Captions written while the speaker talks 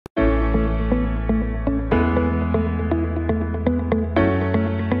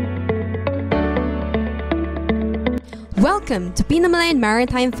Welcome to Pinamalayan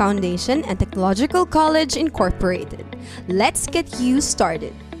Maritime Foundation and Technological College Incorporated. Let's get you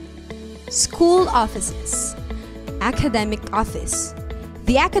started. School offices. Academic office.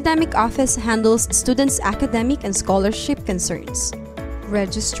 The academic office handles students' academic and scholarship concerns.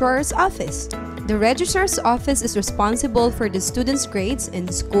 Registrar's office. The registrar's office is responsible for the students' grades and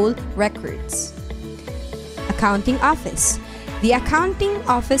school records. Accounting office. The accounting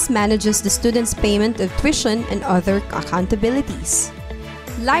office manages the students' payment of tuition and other accountabilities.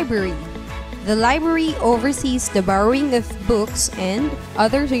 Library. The library oversees the borrowing of books and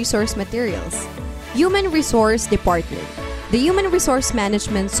other resource materials. Human Resource Department. The Human Resource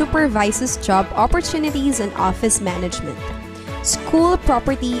Management supervises job opportunities and office management. School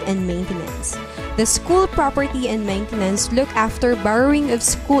Property and Maintenance. The School Property and Maintenance look after borrowing of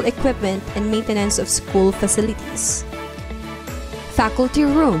school equipment and maintenance of school facilities. Faculty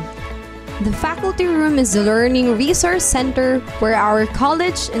Room. The Faculty Room is the learning resource center where our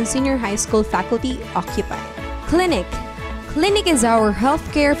college and senior high school faculty occupy. Clinic. Clinic is our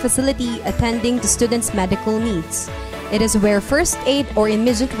healthcare facility attending to students' medical needs. It is where first aid or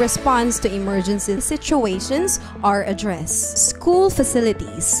immediate response to emergency situations are addressed. School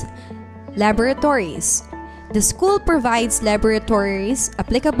facilities. Laboratories. The school provides laboratories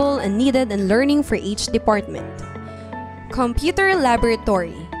applicable and needed in learning for each department. Computer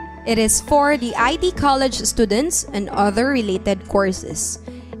Laboratory. It is for the IT college students and other related courses.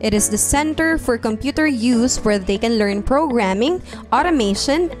 It is the center for computer use where they can learn programming,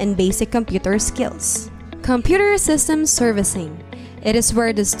 automation, and basic computer skills. Computer System Servicing. It is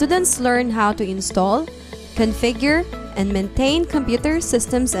where the students learn how to install, configure, and maintain computer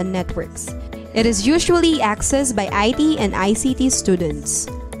systems and networks. It is usually accessed by IT and ICT students.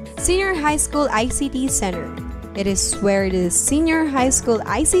 Senior High School ICT Center. It is where the senior high school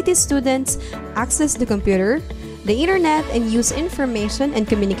ICT students access the computer, the internet, and use information and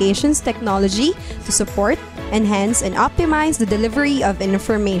communications technology to support, enhance, and optimize the delivery of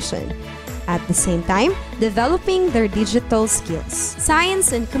information. At the same time, developing their digital skills.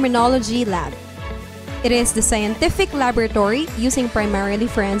 Science and Criminology Lab. It is the scientific laboratory using primarily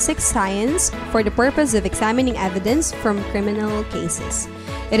forensic science for the purpose of examining evidence from criminal cases.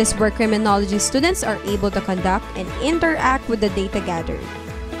 It is where criminology students are able to conduct and interact with the data gathered.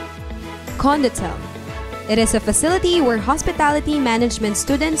 Condotel. It is a facility where hospitality management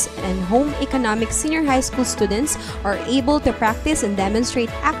students and home economics senior high school students are able to practice and demonstrate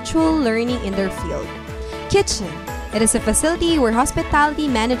actual learning in their field. Kitchen. It is a facility where hospitality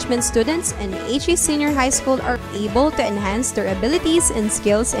management students and HE senior high school are able to enhance their abilities and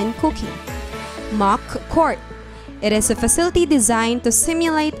skills in cooking. Mock Court. It is a facility designed to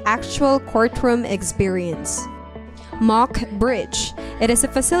simulate actual courtroom experience. Mock Bridge. It is a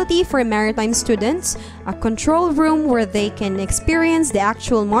facility for maritime students, a control room where they can experience the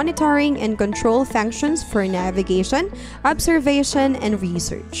actual monitoring and control functions for navigation, observation, and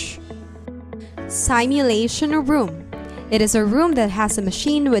research. Simulation Room. It is a room that has a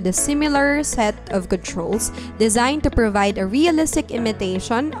machine with a similar set of controls designed to provide a realistic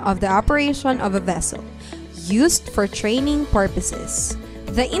imitation of the operation of a vessel, used for training purposes.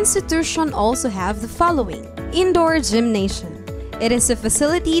 The institution also have the following. Indoor Gymnasium. It is a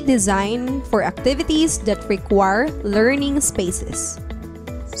facility designed for activities that require learning spaces.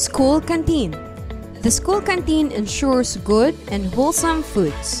 School Canteen. The school canteen ensures good and wholesome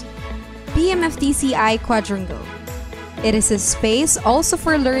foods. PMFTCI Quadrangle. It is a space also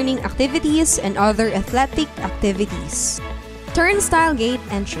for learning activities and other athletic activities. Turnstile Gate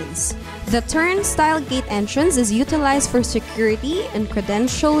Entrance. The turnstile gate entrance is utilized for security and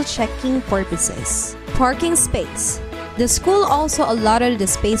credential checking purposes. Parking space. The school also allotted the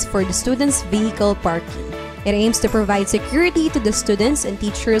space for the students' vehicle parking. It aims to provide security to the students' and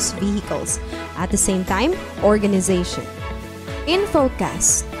teachers' vehicles. At the same time, organization.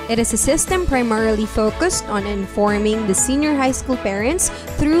 InfoCast. It is a system primarily focused on informing the senior high school parents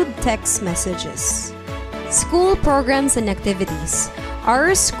through text messages. School programs and activities.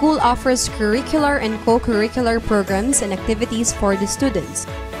 Our school offers curricular and co-curricular programs and activities for the students.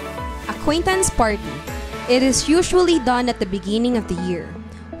 Acquaintance Party. It is usually done at the beginning of the year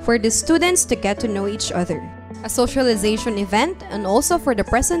for the students to get to know each other. A socialization event and also for the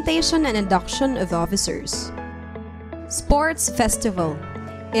presentation and induction of officers. Sports Festival.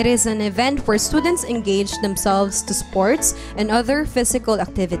 It is an event where students engage themselves to sports and other physical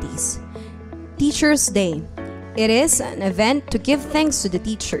activities. Teachers' Day. It is an event to give thanks to the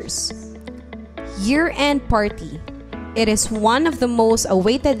teachers. Year-end Party. It is one of the most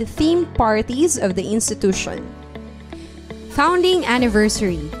awaited themed parties of the institution. Founding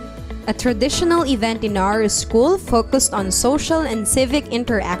Anniversary. a traditional event in our school focused on social and civic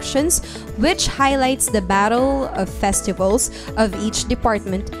interactions, which highlights the battle of festivals of each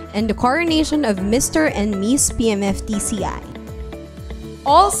department and the coronation of Mr. and Miss PMFTCI.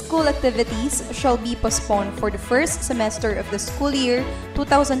 All school activities shall be postponed for the first semester of the school year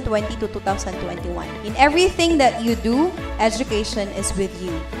 2020 to 2021. In everything that you do, education is with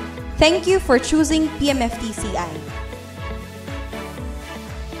you. Thank you for choosing PMFTCI.